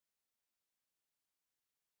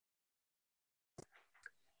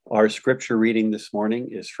Our scripture reading this morning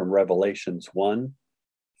is from Revelations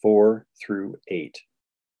 1:4-8.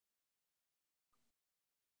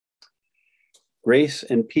 Grace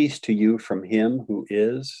and peace to you from him who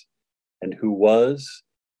is, and who was,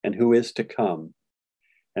 and who is to come,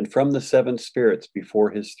 and from the seven spirits before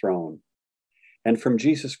his throne, and from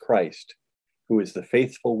Jesus Christ, who is the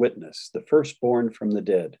faithful witness, the firstborn from the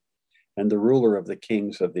dead, and the ruler of the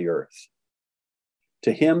kings of the earth.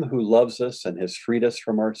 To him who loves us and has freed us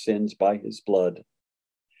from our sins by his blood,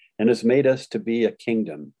 and has made us to be a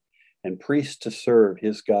kingdom and priests to serve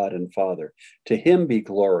his God and Father, to him be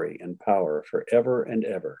glory and power forever and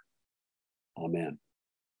ever. Amen.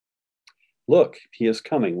 Look, he is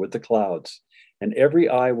coming with the clouds, and every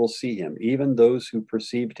eye will see him, even those who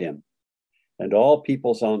perceived him, and all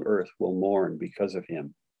peoples on earth will mourn because of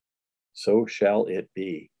him. So shall it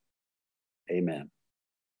be. Amen.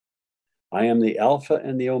 I am the Alpha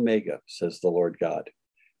and the Omega, says the Lord God,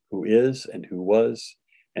 who is and who was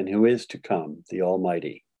and who is to come, the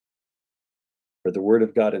Almighty. For the word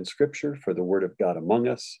of God in Scripture, for the word of God among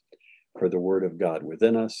us, for the word of God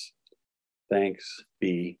within us, thanks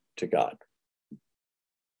be to God.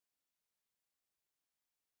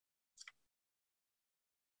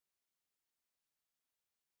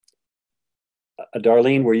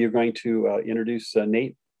 Darlene, were you going to introduce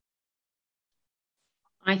Nate?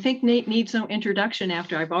 I think Nate needs no introduction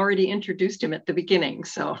after I've already introduced him at the beginning.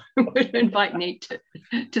 So I would invite Nate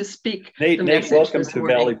to speak. Nate, welcome to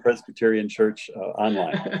Valley Presbyterian Church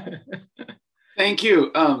online. Thank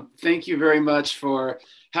you. Thank you very much for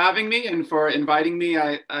having me and for inviting me.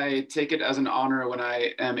 I take it as an honor when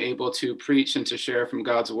I am able to preach and to share from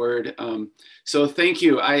God's word. So thank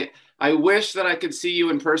you. I wish that I could see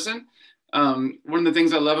you in person. One of the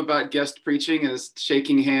things I love about guest preaching is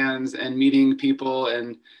shaking hands and meeting people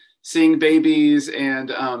and seeing babies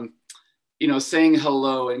and, saying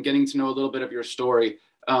hello and getting to know a little bit of your story.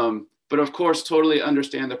 But of course, totally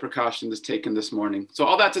understand the precautions taken this morning. So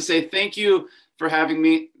all that to say, thank you for having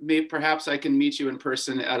me. Maybe perhaps I can meet you in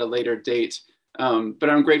person at a later date. But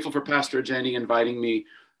I'm grateful for Pastor Jenny inviting me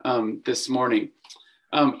this morning.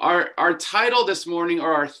 Our title this morning,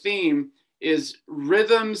 or our theme, is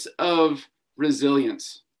Rhythms of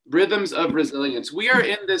Resilience. Rhythms of Resilience. We are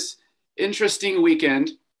in this interesting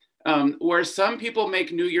weekend where some people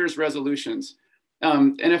make New Year's resolutions.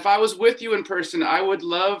 And if I was with you in person, I would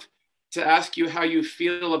love to ask you how you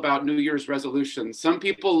feel about New Year's resolutions. Some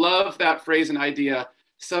people love that phrase and idea.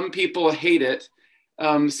 Some people hate it.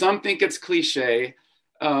 Some think it's cliche.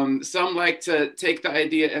 Some like to take the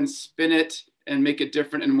idea and spin it and make it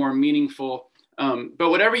different and more meaningful. But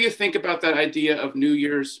whatever you think about that idea of New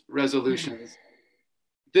Year's resolutions,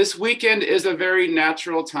 this weekend is a very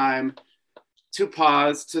natural time to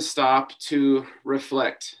pause, to stop, to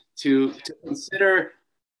reflect, to consider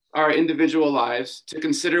our individual lives, to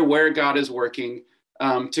consider where God is working,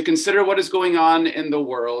 to consider what is going on in the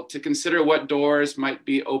world, to consider what doors might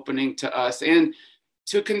be opening to us, and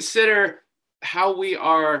to consider how we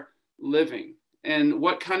are living and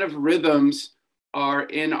what kind of rhythms are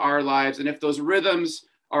in our lives, and if those rhythms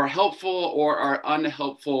are helpful or are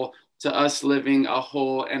unhelpful to us living a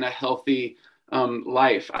whole and a healthy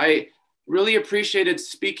life. I really appreciated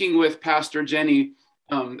speaking with Pastor Jenny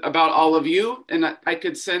about all of you, and I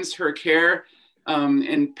could sense her care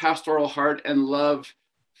and pastoral heart and love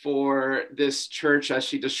for this church as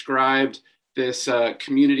she described this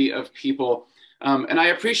community of people. And I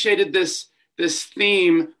appreciated this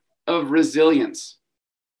theme of resilience.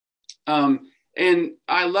 And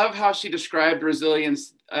I love how she described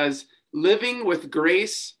resilience as living with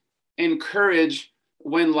grace and courage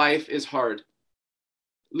when life is hard.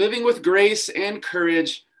 Living with grace and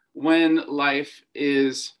courage when life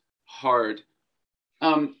is hard.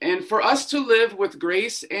 And for us to live with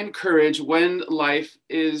grace and courage when life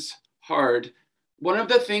is hard, one of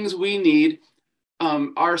the things we need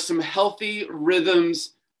are some healthy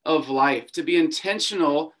rhythms of life, to be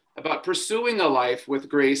intentional about pursuing a life with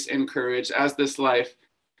grace and courage as this life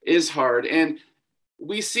is hard. And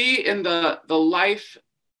we see in the life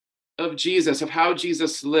of Jesus, of how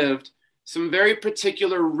Jesus lived, some very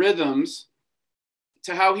particular rhythms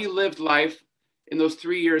to how he lived life in those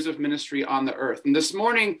 3 years of ministry on the earth. And this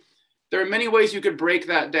morning, there are many ways you could break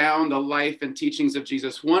that down, the life and teachings of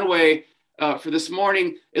Jesus. One way for this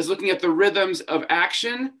morning is looking at the rhythms of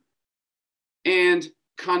action and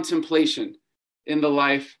contemplation in the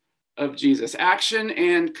life of Jesus. Action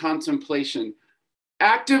and contemplation.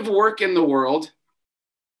 Active work in the world,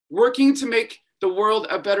 working to make the world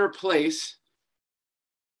a better place,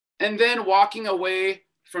 and then walking away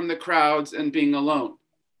from the crowds and being alone.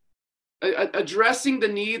 addressing the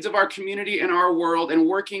needs of our community and our world and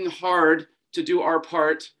working hard to do our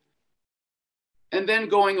part, and then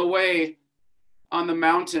going away on the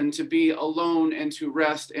mountain to be alone and to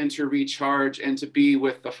rest and to recharge and to be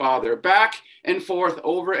with the Father. Back and forth,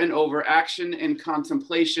 over and over, action and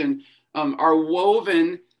contemplation are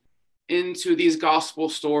woven into these gospel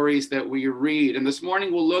stories that we read. And this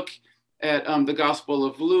morning we'll look at the Gospel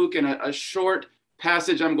of Luke, and a short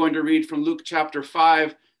passage I'm going to read from Luke chapter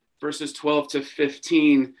 5, verses 12 to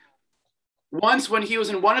 15. Once, when he was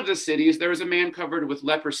in one of the cities, there was a man covered with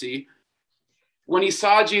leprosy. When he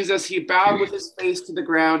saw Jesus, he bowed with his face to the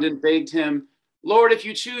ground and begged him, "Lord, if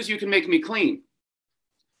you choose, you can make me clean."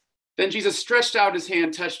 Then Jesus stretched out his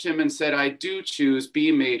hand, touched him, and said, "I do choose,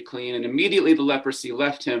 be made clean." And immediately the leprosy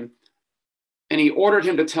left him, and he ordered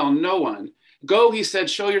him to tell no one. "Go," he said,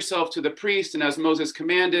 "show yourself to the priest, and as Moses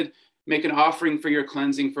commanded, make an offering for your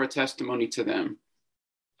cleansing for a testimony to them."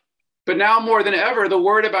 But now more than ever, the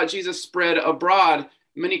word about Jesus spread abroad.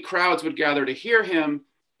 Many crowds would gather to hear him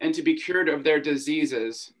and to be cured of their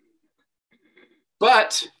diseases.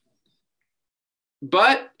 But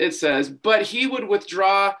it says, but he would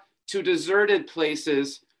withdraw to deserted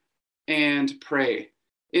places and pray.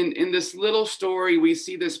 In this little story, we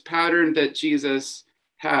see this pattern that Jesus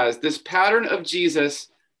has, this pattern of Jesus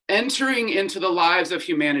entering into the lives of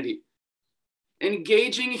humanity,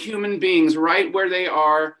 engaging human beings right where they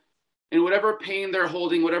are, in whatever pain they're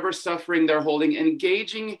holding, whatever suffering they're holding,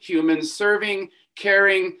 engaging humans, serving,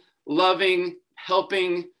 caring, loving,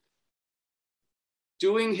 helping,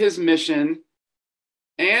 doing his mission.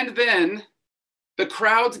 And then the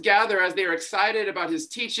crowds gather as they are excited about his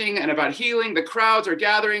teaching and about healing. The crowds are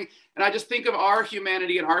gathering. And I just think of our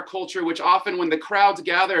humanity and our culture, which often when the crowds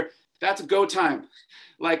gather, that's go time.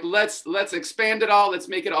 Like, let's expand it all. Let's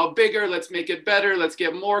make it all bigger. Let's make it better. Let's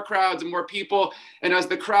get more crowds and more people. And as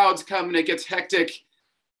the crowds come and it gets hectic,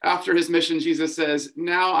 after his mission, Jesus says,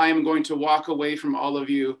 "Now I am going to walk away from all of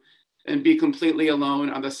you and be completely alone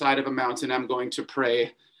on the side of a mountain. I'm going to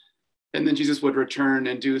pray." And then Jesus would return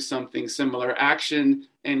and do something similar, action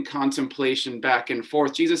and contemplation back and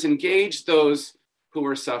forth. Jesus engaged those who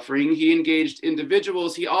were suffering. He engaged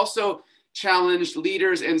individuals. He also challenged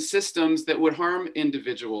leaders and systems that would harm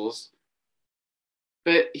individuals.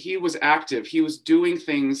 But he was active. He was doing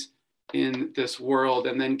things in this world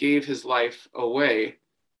and then gave his life away.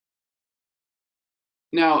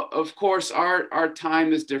 Now, of course, our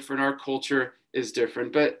time is different. Our culture is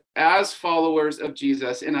different. But as followers of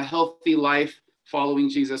Jesus, in a healthy life following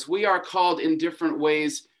Jesus, we are called in different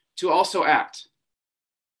ways to also act,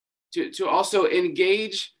 to also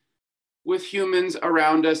engage with humans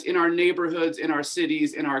around us, in our neighborhoods, in our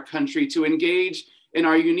cities, in our country, to engage in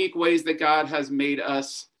our unique ways that God has made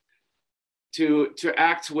us, to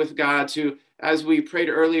act with God, to, as we prayed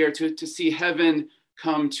earlier, to see heaven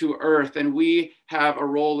come to earth. And we have a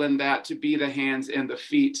role in that, to be the hands and the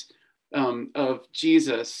feet of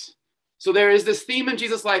Jesus. So there is this theme in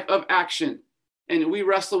Jesus' life of action. And we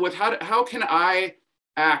wrestle with how can I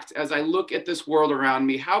act as I look at this world around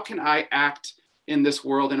me? How can I act in this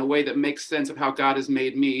world in a way that makes sense of how God has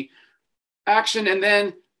made me? Action, and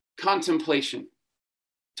then contemplation.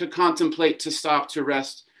 To contemplate, to stop, to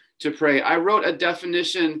rest, to pray. I wrote a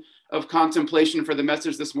definition of contemplation for the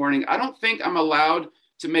message this morning. I don't think I'm allowed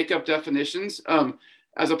to make up definitions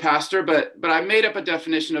as a pastor, but I made up a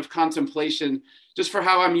definition of contemplation just for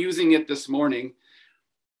how I'm using it this morning.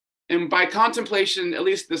 And by contemplation, at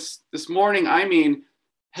least this morning, I mean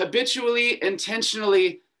habitually,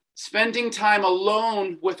 intentionally spending time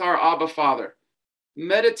alone with our Abba Father,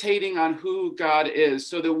 meditating on who God is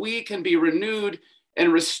so that we can be renewed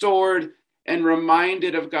and restored and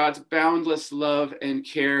reminded of God's boundless love and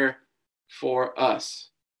care for us.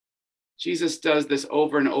 Jesus does this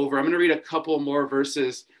over and over. I'm going to read a couple more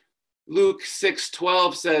verses. Luke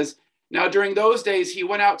 6:12 says, "Now during those days, he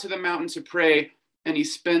went out to the mountain to pray, and he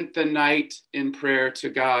spent the night in prayer to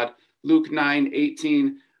God." Luke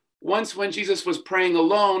 9:18. Once when Jesus was praying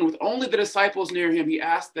alone with only the disciples near him, he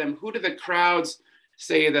asked them, "Who do the crowds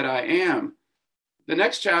say that I am?" The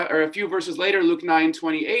next chapter, or a few verses later, Luke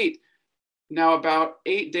 9:28. Now about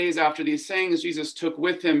 8 days after these sayings, Jesus took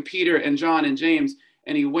with him Peter and John and James,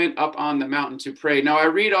 and he went up on the mountain to pray. Now I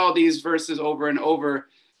read all these verses over and over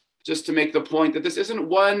just to make the point that this isn't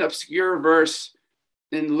one obscure verse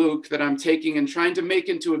in Luke that I'm taking and trying to make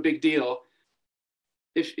into a big deal.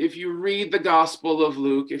 If you read the Gospel of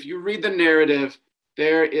Luke, if you read the narrative,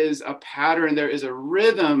 there is a pattern, there is a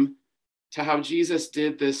rhythm to how Jesus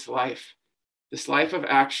did this life of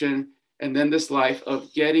action, and then this life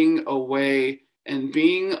of getting away and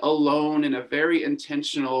being alone in a very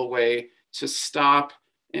intentional way to stop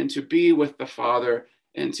and to be with the Father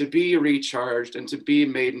and to be recharged and to be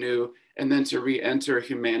made new and then to re-enter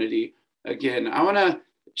humanity again. I want to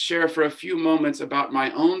share for a few moments about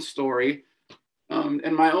my own story.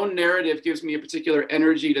 And my own narrative gives me a particular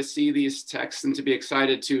energy to see these texts and to be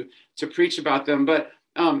excited to preach about them. But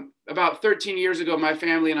about 13 years ago, my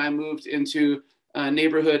family and I moved into a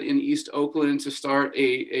neighborhood in East Oakland to start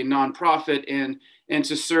a nonprofit and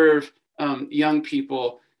to serve young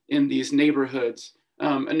people in these neighborhoods.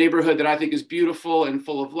 A neighborhood that I think is beautiful and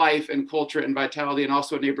full of life and culture and vitality, and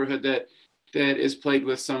also a neighborhood that is plagued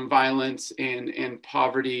with some violence and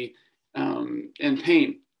poverty and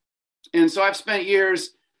pain. And so I've spent years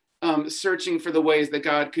searching for the ways that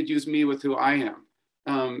God could use me with who I am.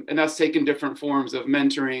 And that's taken different forms of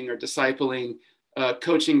mentoring or discipling,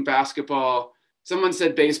 coaching basketball. Someone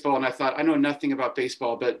said baseball, and I thought, I know nothing about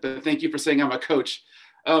baseball, but thank you for saying I'm a coach.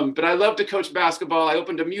 But I love to coach basketball. I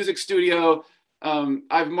opened a music studio.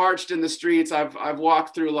 I've marched in the streets. I've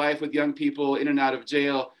walked through life with young people in and out of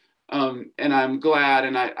jail. And I'm glad,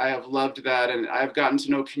 and I have loved that. And I've gotten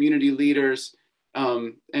to know community leaders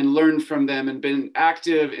and learned from them and been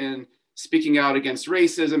active in speaking out against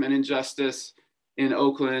racism and injustice in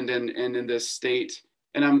Oakland and in this state.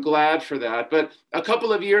 And I'm glad for that. But a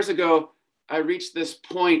couple of years ago, I reached this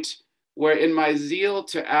point where in my zeal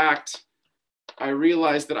to act, I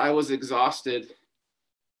realized that I was exhausted.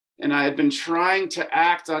 And I had been trying to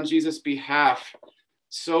act on Jesus' behalf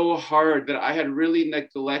so hard that I had really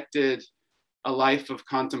neglected a life of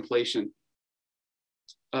contemplation,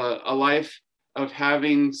 a life of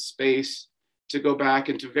having space to go back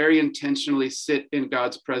and to very intentionally sit in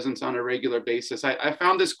God's presence on a regular basis. I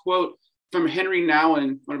found this quote from Henry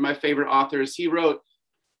Nouwen, one of my favorite authors. He wrote,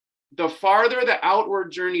 "The farther the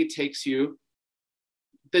outward journey takes you,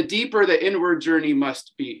 the deeper the inward journey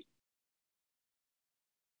must be."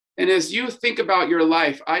 And as you think about your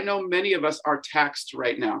life, I know many of us are taxed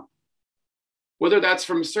right now, whether that's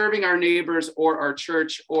from serving our neighbors or our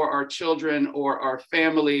church or our children or our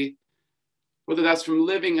family, whether that's from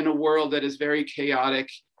living in a world that is very chaotic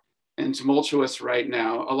and tumultuous right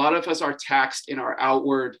now. A lot of us are taxed in our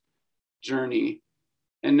outward journey.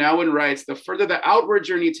 And Nouwen writes, the further the outward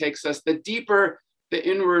journey takes us, the deeper the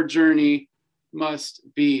inward journey must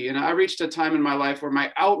be. And I reached a time in my life where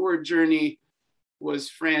my outward journey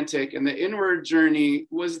was frantic and the inward journey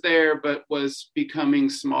was there, but was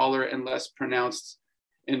becoming smaller and less pronounced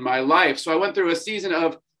in my life. So I went through a season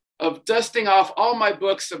of dusting off all my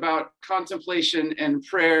books about contemplation and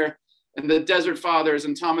prayer and the Desert Fathers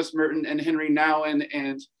and Thomas Merton and Henry Nouwen,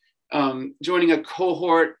 and joining a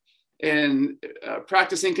cohort and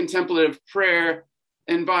practicing contemplative prayer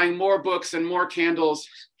and buying more books and more candles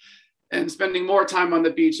and spending more time on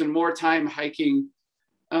the beach and more time hiking,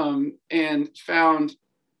 and found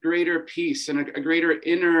greater peace and a greater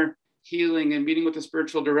inner healing and meeting with a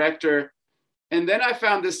spiritual director. And then I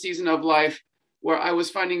found this season of life where I was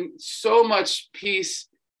finding so much peace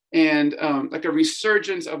and like a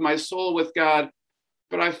resurgence of my soul with God.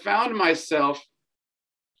 But I found myself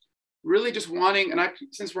really just wanting, and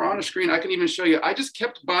since we're on a screen, I can even show you, I just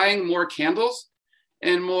kept buying more candles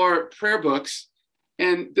and more prayer books.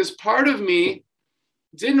 And this part of me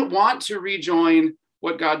didn't want to rejoin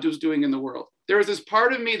what God was doing in the world. There was this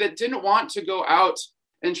part of me that didn't want to go out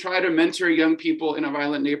and try to mentor young people in a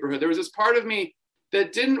violent neighborhood. There was this part of me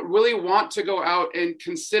that didn't really want to go out and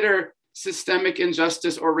consider systemic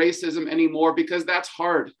injustice or racism anymore, because that's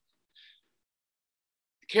hard.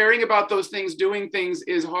 Caring about those things, doing things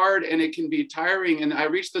is hard, and it can be tiring. And I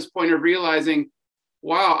reached this point of realizing,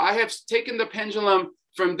 wow, I have taken the pendulum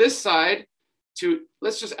from this side to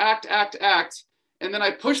let's just act. And then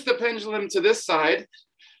I pushed the pendulum to this side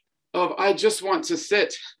of I just want to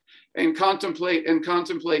sit and contemplate and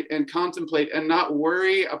not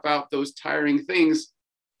worry about those tiring things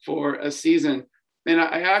for a season. And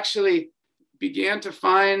I actually began to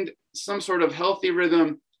find some sort of healthy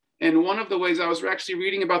rhythm. And one of the ways I was actually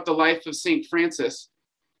reading about the life of St. Francis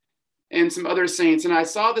and some other saints. And I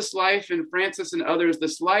saw this life in Francis and others,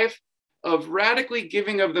 this life of radically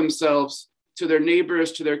giving of themselves to their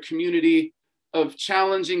neighbors, to their community, of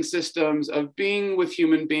challenging systems, of being with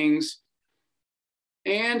human beings,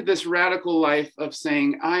 and this radical life of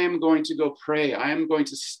saying, I am going to go pray. I am going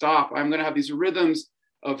to stop. I'm going to have these rhythms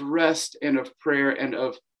of rest and of prayer and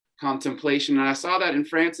of contemplation. And I saw that in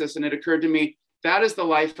Francis, and it occurred to me, that is the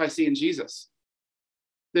life I see in Jesus.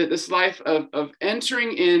 This life of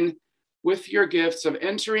entering in with your gifts, of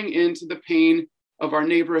entering into the pain of our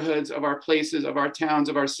neighborhoods, of our places, of our towns,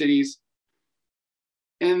 of our cities,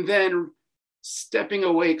 and then stepping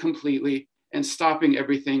away completely and stopping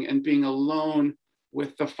everything and being alone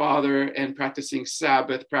with the Father and practicing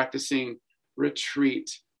Sabbath, practicing retreat.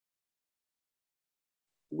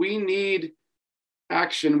 We need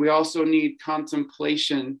action. We also need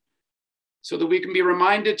contemplation so that we can be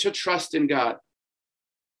reminded to trust in God.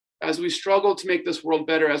 As we struggle to make this world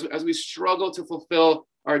better, as we struggle to fulfill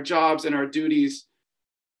our jobs and our duties,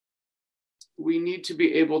 we need to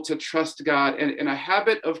be able to trust God. And a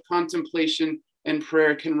habit of contemplation and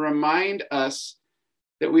prayer can remind us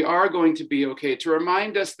that we are going to be okay, to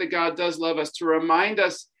remind us that God does love us, to remind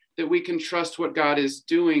us that we can trust what God is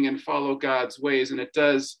doing and follow God's ways. And it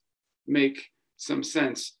does make some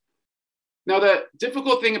sense. Now, the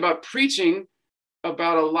difficult thing about preaching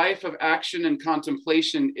about a life of action and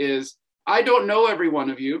contemplation is I don't know every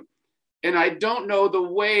one of you, and I don't know the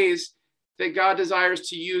ways that God desires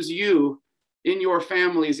to use you in your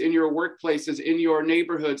families, in your workplaces, in your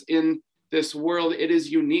neighborhoods, in this world. It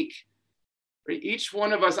is unique. Each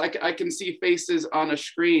one of us, I can see faces on a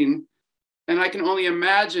screen, and I can only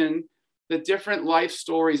imagine the different life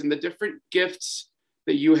stories and the different gifts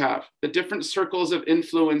that you have, the different circles of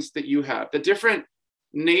influence that you have, the different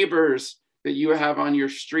neighbors that you have on your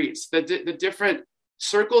streets, the different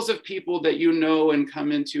circles of people that you know and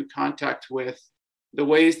come into contact with, the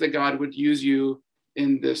ways that God would use you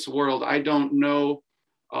in this world. I don't know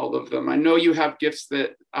all of them. I know you have gifts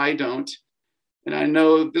that I don't. And I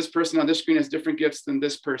know this person on this screen has different gifts than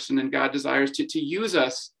this person, and God desires to use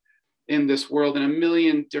us in this world in a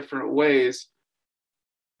million different ways.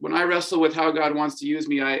 When I wrestle with how God wants to use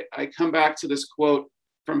me, I come back to this quote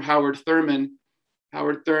from Howard Thurman.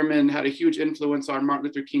 Howard Thurman had a huge influence on Martin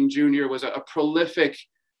Luther King Jr., was a prolific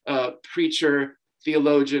preacher,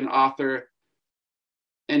 theologian, author.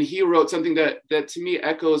 And he wrote something that to me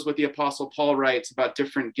echoes what the Apostle Paul writes about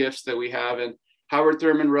different gifts that we have. And Howard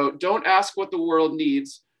Thurman wrote, "Don't ask what the world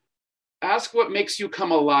needs. Ask what makes you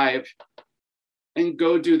come alive, and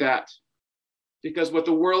go do that. Because what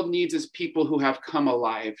the world needs is people who have come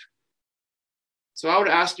alive." So I would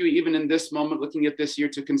ask you, even in this moment, looking at this year,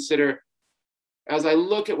 to consider, as I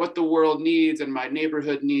look at what the world needs and my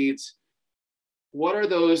neighborhood needs, what are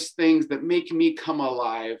those things that make me come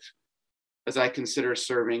alive as I consider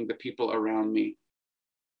serving the people around me?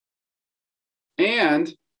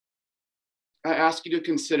 And I ask you to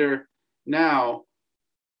consider now,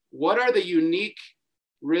 what are the unique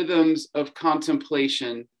rhythms of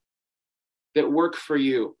contemplation that work for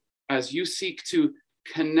you as you seek to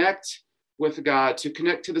connect with God, to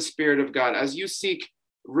connect to the Spirit of God, as you seek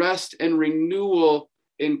rest and renewal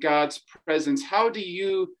in God's presence? How do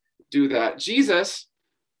you do that? Jesus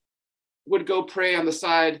would go pray on the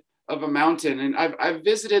side of a mountain, and I've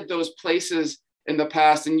visited those places in the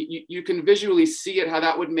past, and you can visually see it, how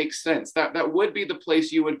that would make sense. That would be the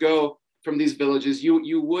place you would go from these villages.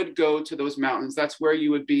 You would go to those mountains. That's where you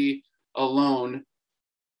would be alone.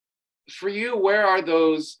 For you, where are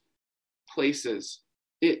those places?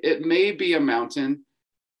 It may be a mountain.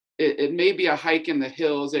 It may be a hike in the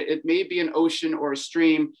hills. It may be an ocean or a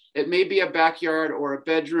stream. It may be a backyard or a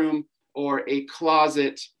bedroom or a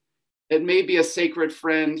closet. It may be a sacred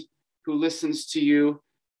friend who listens to you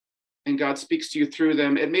and God speaks to you through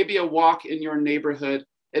them. It may be a walk in your neighborhood.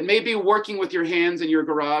 It may be working with your hands in your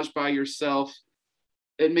garage by yourself.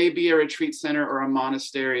 It may be a retreat center or a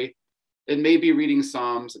monastery. It may be reading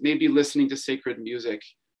Psalms. It may be listening to sacred music.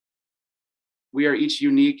 We are each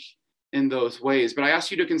unique in those ways. But I ask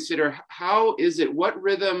you to consider, how is it, what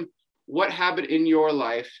rhythm, what habit in your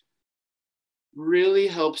life really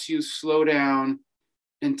helps you slow down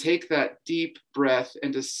and take that deep breath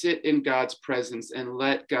and to sit in God's presence and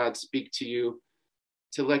let God speak to you,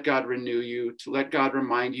 to let God renew you, to let God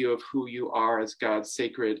remind you of who you are as God's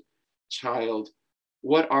sacred child?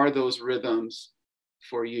 What are those rhythms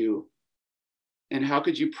for you? And how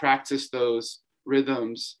could you practice those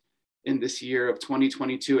rhythms in this year of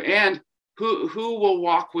 2022? And who will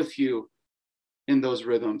walk with you in those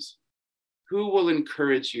rhythms? Who will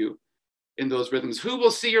encourage you in those rhythms? Who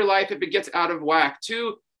will see your life if it gets out of whack?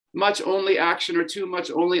 Too much only action or too much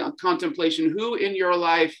only contemplation? Who in your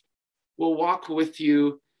life will walk with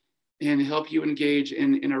you and help you engage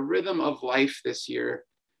in a rhythm of life this year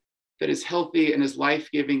that is healthy and is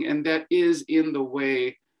life-giving and that is in the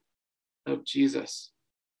way of Jesus?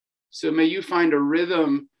 So may you find a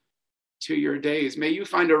rhythm to your days. May you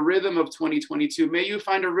find a rhythm of 2022. May you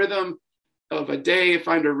find a rhythm of a day,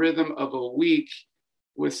 find a rhythm of a week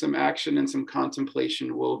with some action and some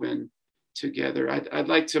contemplation woven together. I'd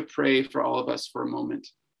like to pray for all of us for a moment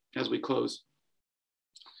as we close.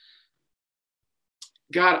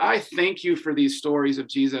 God, I thank you for these stories of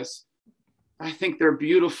Jesus. I think they're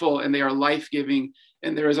beautiful and they are life-giving,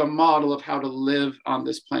 and there is a model of how to live on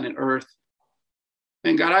this planet Earth.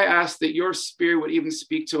 And God, I ask that your Spirit would even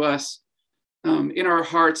speak to us in our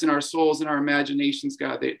hearts, in our souls, in our imaginations,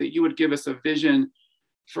 God, that you would give us a vision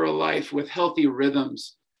for a life with healthy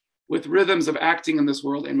rhythms, with rhythms of acting in this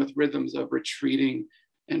world and with rhythms of retreating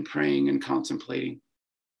and praying and contemplating.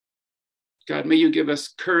 God, may you give us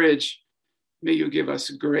courage. May you give us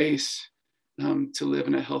grace to live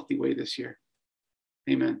in a healthy way this year.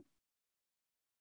 Amen.